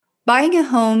Buying a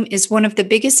home is one of the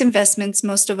biggest investments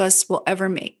most of us will ever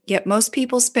make, yet most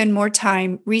people spend more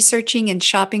time researching and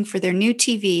shopping for their new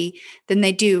TV than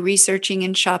they do researching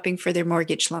and shopping for their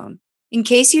mortgage loan. In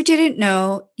case you didn't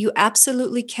know, you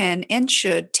absolutely can and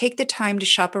should take the time to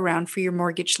shop around for your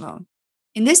mortgage loan.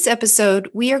 In this episode,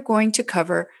 we are going to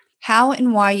cover how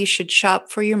and why you should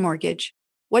shop for your mortgage,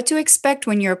 what to expect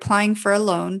when you're applying for a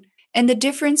loan, and the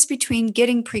difference between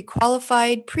getting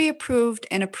pre-qualified, pre-approved,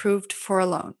 and approved for a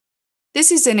loan. This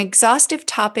is an exhaustive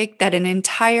topic that an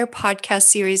entire podcast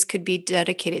series could be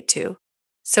dedicated to.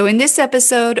 So in this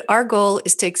episode, our goal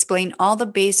is to explain all the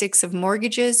basics of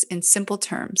mortgages in simple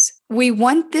terms. We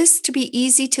want this to be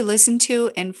easy to listen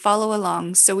to and follow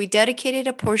along, so we dedicated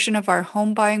a portion of our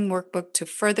home buying workbook to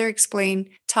further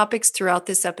explain topics throughout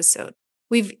this episode.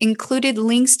 We've included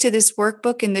links to this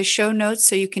workbook in the show notes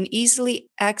so you can easily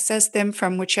access them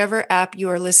from whichever app you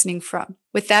are listening from.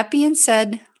 With that being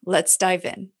said, let's dive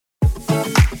in.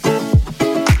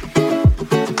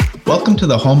 Welcome to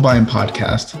the Home Buying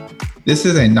Podcast. This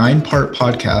is a 9-part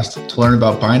podcast to learn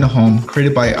about buying a home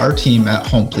created by our team at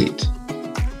Homepleat.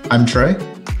 I'm Trey.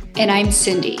 And I'm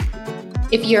Cindy.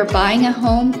 If you're buying a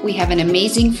home, we have an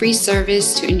amazing free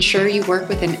service to ensure you work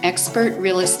with an expert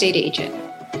real estate agent,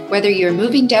 whether you're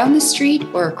moving down the street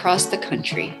or across the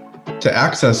country. To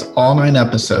access all 9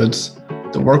 episodes,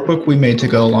 the workbook we made to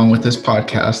go along with this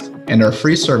podcast, and our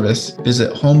free service,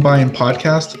 visit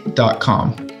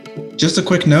homebuyingpodcast.com. Just a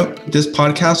quick note, this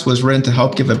podcast was written to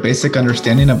help give a basic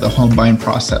understanding of the home buying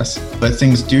process, but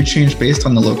things do change based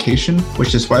on the location,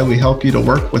 which is why we help you to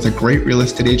work with a great real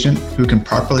estate agent who can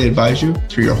properly advise you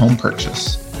through your home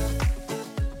purchase.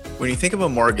 When you think of a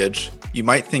mortgage, you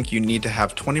might think you need to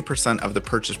have 20% of the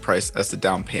purchase price as the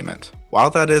down payment. While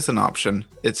that is an option,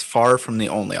 it's far from the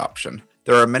only option.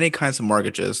 There are many kinds of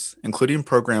mortgages, including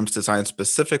programs designed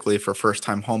specifically for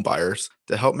first-time home buyers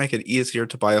to help make it easier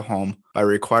to buy a home by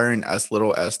requiring as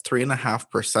little as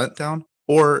 3.5% down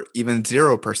or even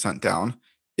 0% down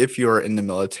if you are in the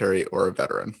military or a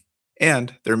veteran.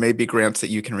 And there may be grants that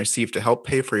you can receive to help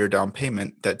pay for your down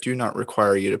payment that do not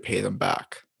require you to pay them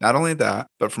back. Not only that,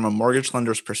 but from a mortgage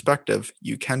lender's perspective,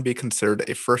 you can be considered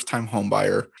a first-time home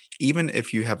buyer even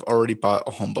if you have already bought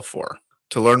a home before.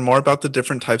 To learn more about the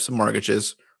different types of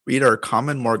mortgages, read our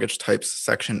Common Mortgage Types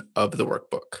section of the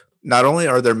workbook. Not only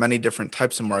are there many different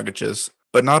types of mortgages,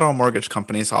 but not all mortgage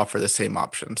companies offer the same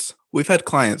options. We've had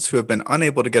clients who have been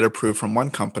unable to get approved from one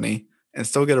company and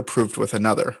still get approved with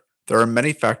another. There are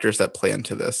many factors that play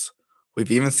into this.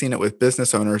 We've even seen it with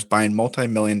business owners buying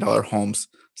multi-million-dollar homes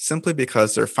simply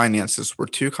because their finances were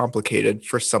too complicated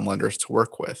for some lenders to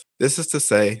work with. This is to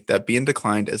say that being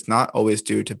declined is not always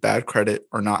due to bad credit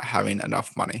or not having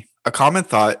enough money. A common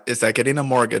thought is that getting a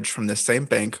mortgage from the same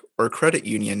bank or credit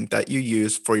union that you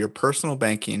use for your personal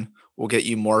banking will get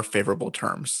you more favorable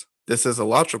terms. This is a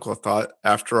logical thought.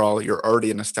 After all, you're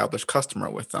already an established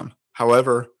customer with them.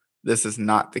 However, this is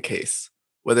not the case.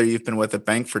 Whether you've been with a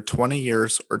bank for 20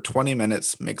 years or 20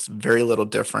 minutes makes very little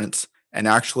difference. And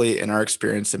actually, in our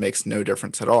experience, it makes no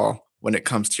difference at all when it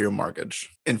comes to your mortgage.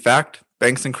 In fact,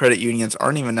 banks and credit unions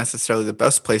aren't even necessarily the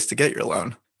best place to get your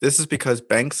loan. This is because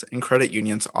banks and credit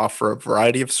unions offer a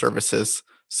variety of services,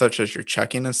 such as your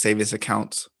checking and savings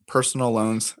accounts, personal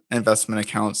loans, investment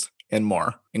accounts, and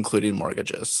more, including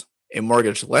mortgages. A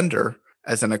mortgage lender,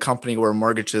 as in a company where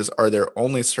mortgages are their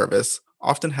only service,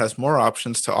 often has more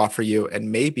options to offer you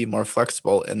and may be more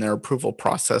flexible in their approval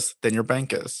process than your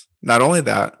bank is. Not only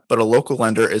that, but a local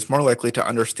lender is more likely to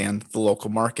understand the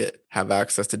local market, have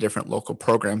access to different local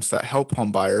programs that help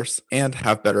home buyers, and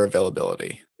have better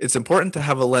availability. It's important to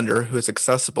have a lender who is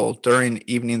accessible during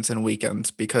evenings and weekends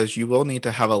because you will need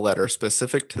to have a letter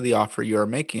specific to the offer you are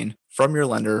making from your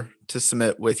lender to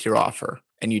submit with your offer.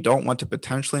 And you don't want to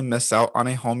potentially miss out on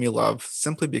a home you love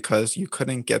simply because you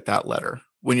couldn't get that letter.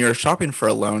 When you're shopping for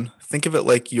a loan, think of it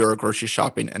like you're grocery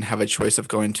shopping and have a choice of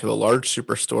going to a large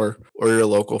superstore or your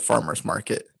local farmer's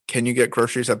market. Can you get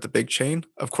groceries at the big chain?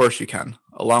 Of course you can,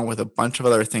 along with a bunch of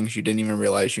other things you didn't even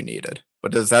realize you needed.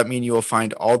 But does that mean you will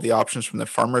find all the options from the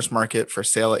farmer's market for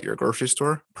sale at your grocery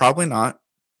store? Probably not,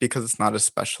 because it's not as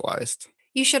specialized.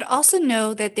 You should also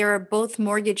know that there are both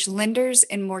mortgage lenders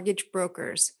and mortgage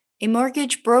brokers. A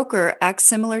mortgage broker acts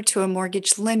similar to a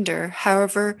mortgage lender.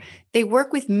 However, they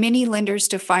work with many lenders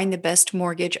to find the best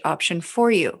mortgage option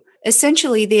for you.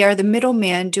 Essentially, they are the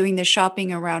middleman doing the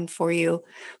shopping around for you,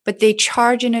 but they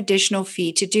charge an additional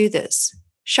fee to do this.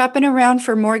 Shopping around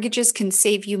for mortgages can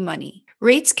save you money.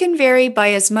 Rates can vary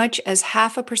by as much as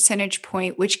 0.5 percentage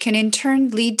point, which can in turn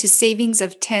lead to savings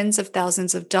of tens of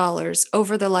thousands of dollars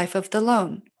over the life of the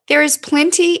loan. There is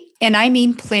plenty, and I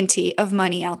mean plenty, of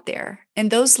money out there, and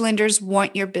those lenders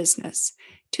want your business.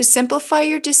 To simplify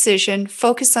your decision,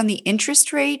 focus on the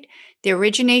interest rate, the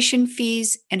origination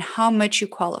fees, and how much you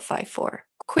qualify for.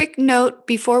 Quick note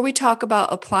before we talk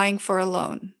about applying for a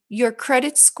loan. Your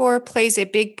credit score plays a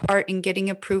big part in getting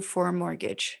approved for a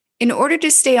mortgage. In order to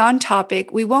stay on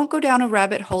topic, we won't go down a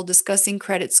rabbit hole discussing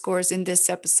credit scores in this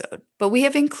episode, but we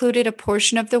have included a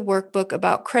portion of the workbook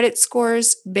about credit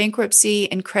scores,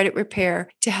 bankruptcy, and credit repair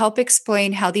to help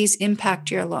explain how these impact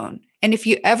your loan. And if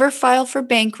you ever file for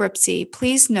bankruptcy,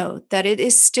 please note that it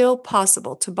is still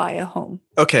possible to buy a home.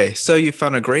 Okay, so you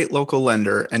found a great local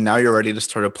lender and now you're ready to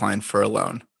start applying for a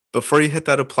loan. Before you hit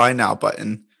that apply now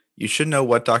button, you should know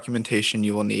what documentation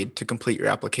you will need to complete your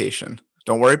application.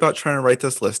 Don't worry about trying to write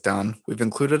this list down. We've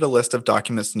included a list of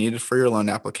documents needed for your loan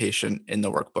application in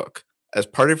the workbook. As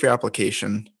part of your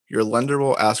application, your lender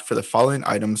will ask for the following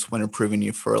items when approving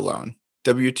you for a loan: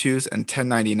 W-2s and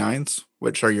 1099s,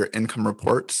 which are your income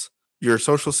reports, your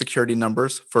social security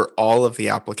numbers for all of the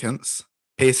applicants,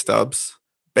 pay stubs,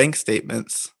 bank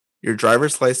statements, your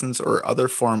driver's license or other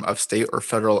form of state or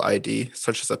federal ID,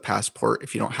 such as a passport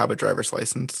if you don't have a driver's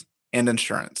license, and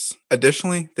insurance.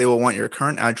 Additionally, they will want your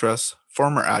current address,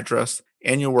 former address,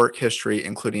 and your work history,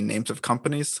 including names of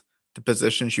companies, the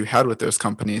positions you had with those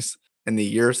companies, and the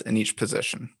years in each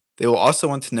position. They will also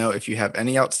want to know if you have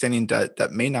any outstanding debt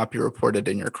that may not be reported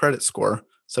in your credit score,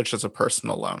 such as a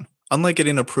personal loan. Unlike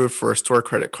getting approved for a store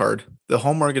credit card, the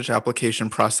home mortgage application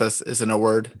process is, in a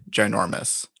word,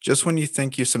 ginormous. Just when you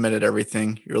think you submitted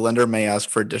everything, your lender may ask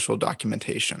for additional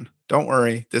documentation. Don't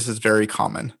worry, this is very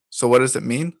common. So what does it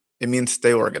mean? It means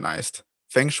stay organized.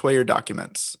 Feng shui your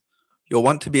documents. You'll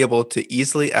want to be able to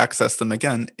easily access them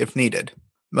again if needed.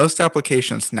 Most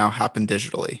applications now happen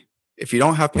digitally. If you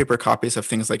don't have paper copies of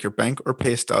things like your bank or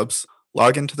pay stubs,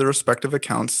 log into the respective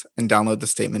accounts and download the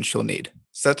statements you'll need.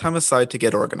 Set time aside to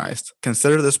get organized.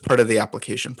 Consider this part of the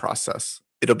application process.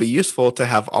 It'll be useful to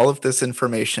have all of this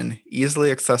information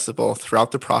easily accessible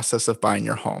throughout the process of buying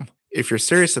your home. If you're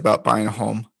serious about buying a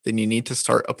home, then you need to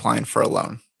start applying for a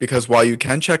loan. Because while you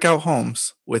can check out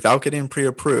homes, without getting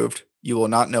pre-approved, you will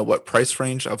not know what price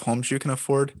range of homes you can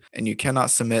afford, and you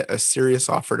cannot submit a serious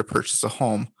offer to purchase a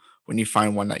home when you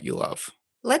find one that you love.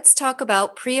 Let's talk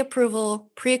about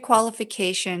pre-approval,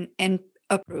 pre-qualification, and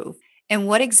approve, and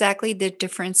what exactly the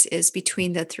difference is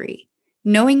between the three.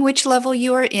 Knowing which level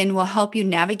you are in will help you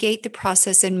navigate the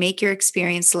process and make your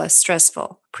experience less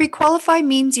stressful. Pre-qualify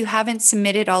means you haven't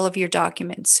submitted all of your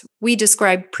documents we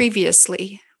described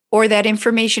previously, or that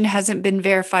information hasn't been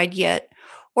verified yet,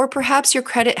 or perhaps your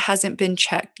credit hasn't been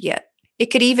checked yet. It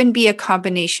could even be a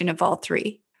combination of all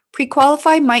three.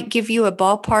 Pre-qualify might give you a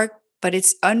ballpark, but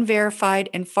it's unverified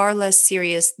and far less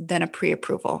serious than a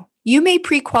pre-approval. You may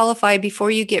pre-qualify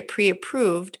before you get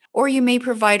pre-approved, or you may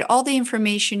provide all the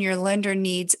information your lender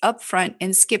needs upfront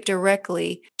and skip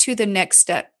directly to the next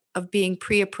step of being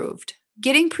pre-approved.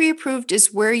 Getting pre-approved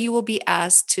is where you will be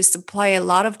asked to supply a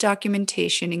lot of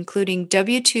documentation, including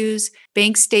W-2s,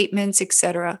 bank statements,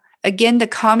 etc. Again, the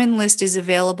common list is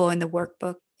available in the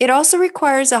workbook. It also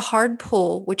requires a hard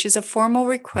pull, which is a formal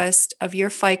request of your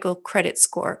FICO credit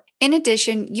score. In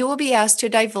addition, you will be asked to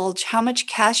divulge how much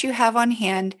cash you have on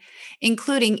hand,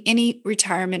 including any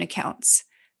retirement accounts.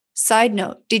 Side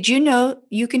note, did you know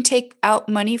you can take out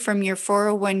money from your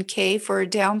 401k for a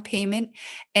down payment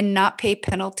and not pay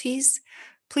penalties?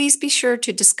 Please be sure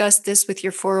to discuss this with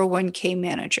your 401k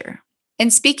manager.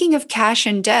 And speaking of cash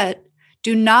and debt,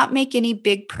 do not make any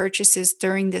big purchases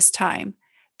during this time.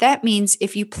 That means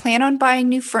if you plan on buying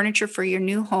new furniture for your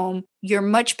new home, you're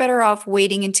much better off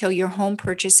waiting until your home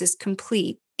purchase is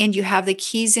complete and you have the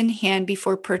keys in hand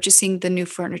before purchasing the new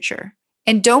furniture.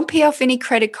 And don't pay off any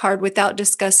credit card without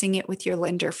discussing it with your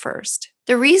lender first.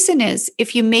 The reason is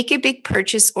if you make a big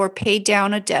purchase or pay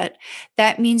down a debt,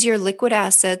 that means your liquid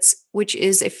assets, which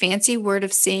is a fancy word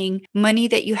of saying money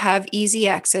that you have easy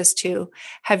access to,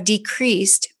 have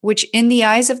decreased, which in the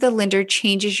eyes of the lender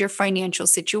changes your financial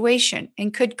situation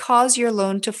and could cause your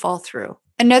loan to fall through.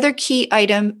 Another key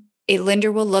item a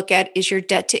lender will look at is your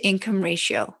debt to income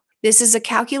ratio. This is a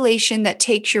calculation that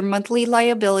takes your monthly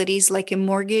liabilities like a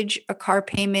mortgage, a car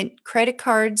payment, credit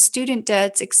cards, student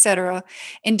debts, etc.,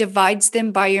 and divides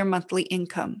them by your monthly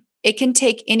income. It can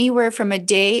take anywhere from a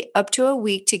day up to a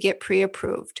week to get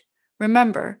pre-approved.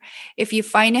 Remember, if you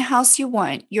find a house you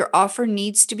want, your offer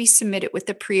needs to be submitted with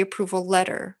a pre-approval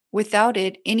letter. Without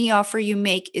it, any offer you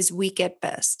make is weak at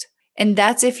best. And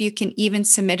that's if you can even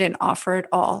submit an offer at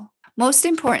all. Most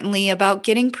importantly about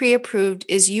getting pre-approved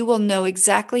is you will know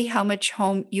exactly how much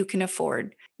home you can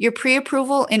afford. Your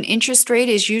pre-approval and interest rate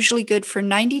is usually good for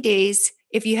 90 days.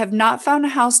 If you have not found a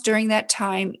house during that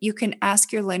time, you can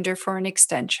ask your lender for an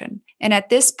extension. And at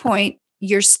this point,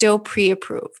 you're still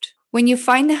pre-approved. When you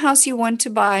find the house you want to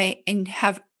buy and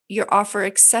have your offer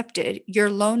accepted, your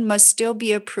loan must still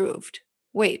be approved.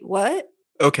 Wait, what?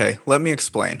 Okay, let me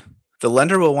explain. The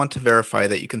lender will want to verify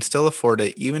that you can still afford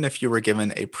it even if you were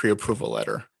given a pre-approval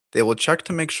letter. They will check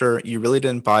to make sure you really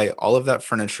didn't buy all of that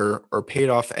furniture or paid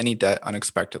off any debt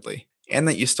unexpectedly, and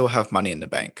that you still have money in the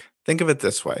bank. Think of it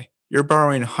this way. You're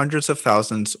borrowing hundreds of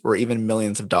thousands or even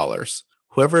millions of dollars.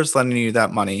 Whoever is lending you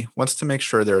that money wants to make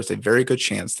sure there is a very good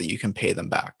chance that you can pay them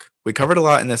back. We covered a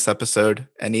lot in this episode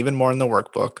and even more in the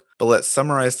workbook, but let's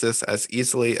summarize this as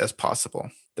easily as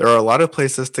possible. There are a lot of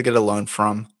places to get a loan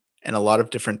from and a lot of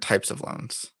different types of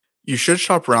loans. You should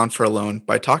shop around for a loan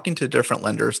by talking to different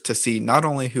lenders to see not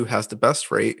only who has the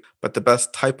best rate, but the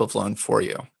best type of loan for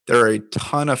you. There are a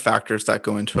ton of factors that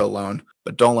go into a loan,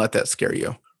 but don't let that scare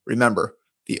you. Remember,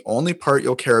 the only part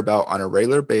you'll care about on a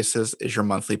regular basis is your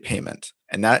monthly payment,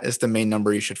 and that is the main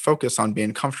number you should focus on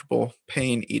being comfortable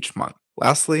paying each month.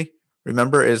 Lastly,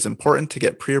 remember it is important to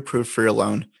get pre-approved for your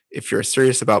loan if you're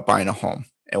serious about buying a home.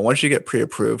 And once you get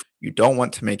pre-approved, you don't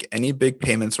want to make any big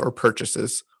payments or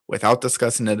purchases without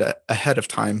discussing it ahead of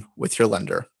time with your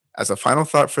lender. As a final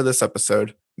thought for this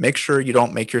episode, make sure you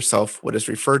don't make yourself what is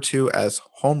referred to as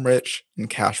home rich and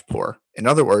cash poor. In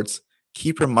other words,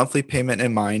 keep your monthly payment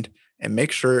in mind and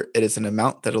make sure it is an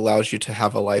amount that allows you to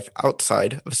have a life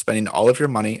outside of spending all of your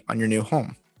money on your new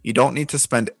home. You don't need to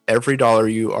spend every dollar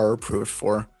you are approved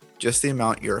for, just the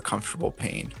amount you're comfortable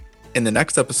paying. In the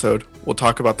next episode, we'll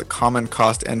talk about the common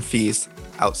costs and fees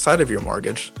outside of your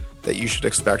mortgage that you should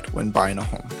expect when buying a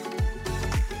home.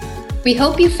 We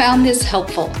hope you found this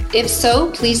helpful. If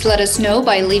so, please let us know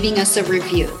by leaving us a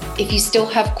review. If you still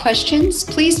have questions,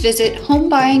 please visit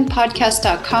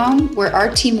homebuyingpodcast.com where our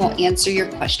team will answer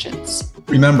your questions.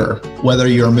 Remember, whether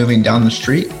you are moving down the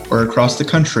street or across the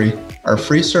country, our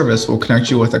free service will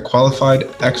connect you with a qualified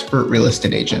expert real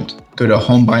estate agent. Go to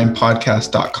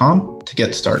homebuyingpodcast.com to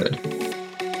get started.